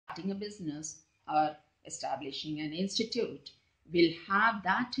starting a business or establishing an institute will have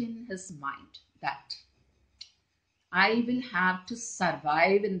that in his mind, that I will have to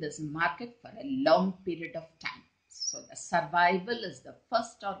survive in this market for a long period of time. So the survival is the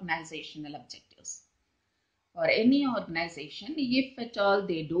first organizational objectives. For any organization, if at all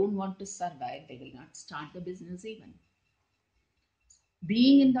they don't want to survive, they will not start the business even.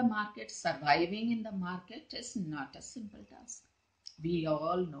 Being in the market, surviving in the market is not a simple task. We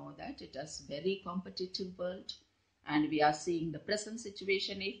all know that it is very competitive world, and we are seeing the present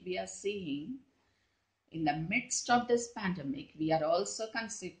situation. If we are seeing in the midst of this pandemic, we are also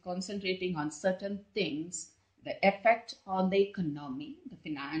concentrating on certain things, the effect on the economy, the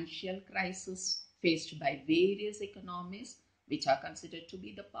financial crisis faced by various economies which are considered to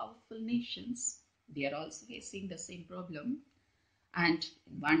be the powerful nations. They are also facing the same problem. And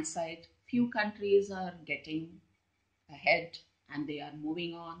in one side, few countries are getting ahead and they are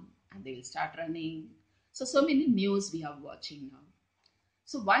moving on and they will start running. So many news we are watching now.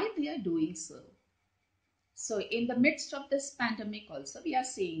 So why they are doing so? So in the midst of this pandemic also, we are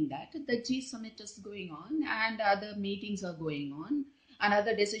seeing that the G summit is going on and other meetings are going on and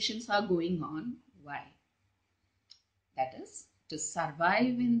other decisions are going on. Why? That is, to survive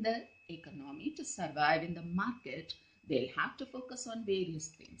in the economy, to survive in the market, they'll have to focus on various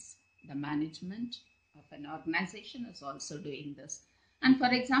things. The management of an organization is also doing this. And for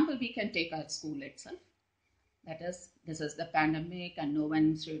example, we can take our school itself. That is, this is the pandemic and no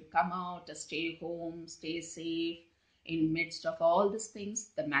one should come out, stay home, stay safe. In midst of all these things,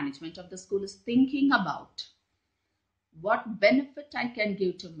 the management of the school is thinking about what benefit I can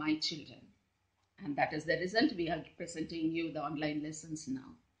give to my children. And that is the result. We are presenting you the online lessons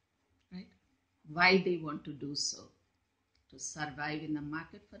now, right? Why they want to do so? To survive in the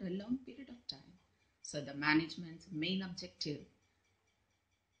market for a long period of time. So the management's main objective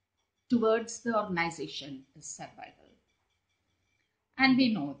towards the organization is survival. And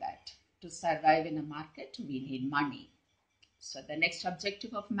we know that to survive in a market, we need money. So the next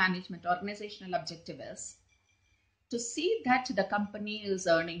objective of management, organizational objective, is to see that the company is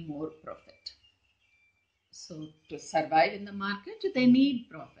earning more profit. So to survive in the market, they need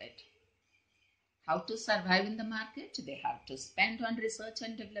profit. How to survive in the market? They have to spend on research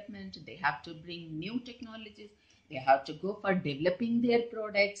and development. They have to bring new technologies. They have to go for developing their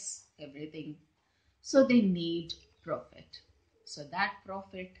products, everything. So they need profit. So that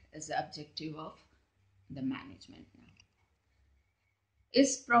profit is the objective of the management now.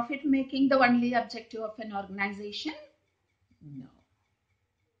 Is profit making the only objective of an organization? No.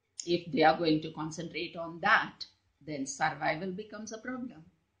 If they are going to concentrate on that, then survival becomes a problem.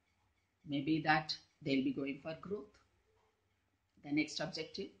 Maybe that they'll be going for growth. The next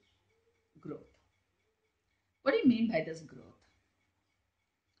objective, growth. What do you mean by this growth?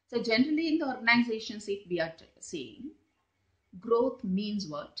 So generally in the organizations, if we are seeing, growth means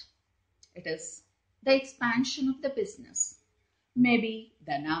what? It is the expansion of the business. Maybe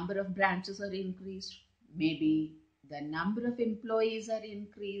the number of branches are increased. Maybe the number of employees are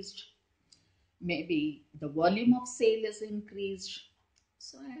increased. Maybe the volume of sale is increased.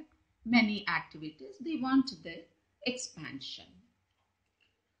 So many activities, they want the expansion.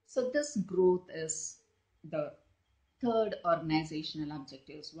 So this growth is the third organizational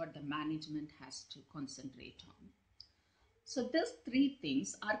objectives, what the management has to concentrate on. So these three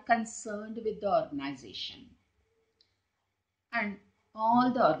things are concerned with the organization. And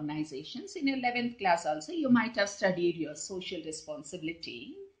all the organizations in 11th class also, you might have studied your social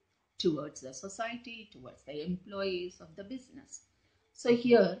responsibility towards the society, towards the employees of the business. So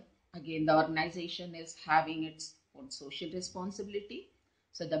here, again, the organization is having its own social responsibility.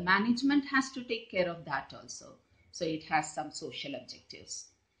 So the management has to take care of that also. So it has some social objectives.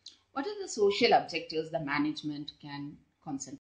 What are the social objectives the management can concentrate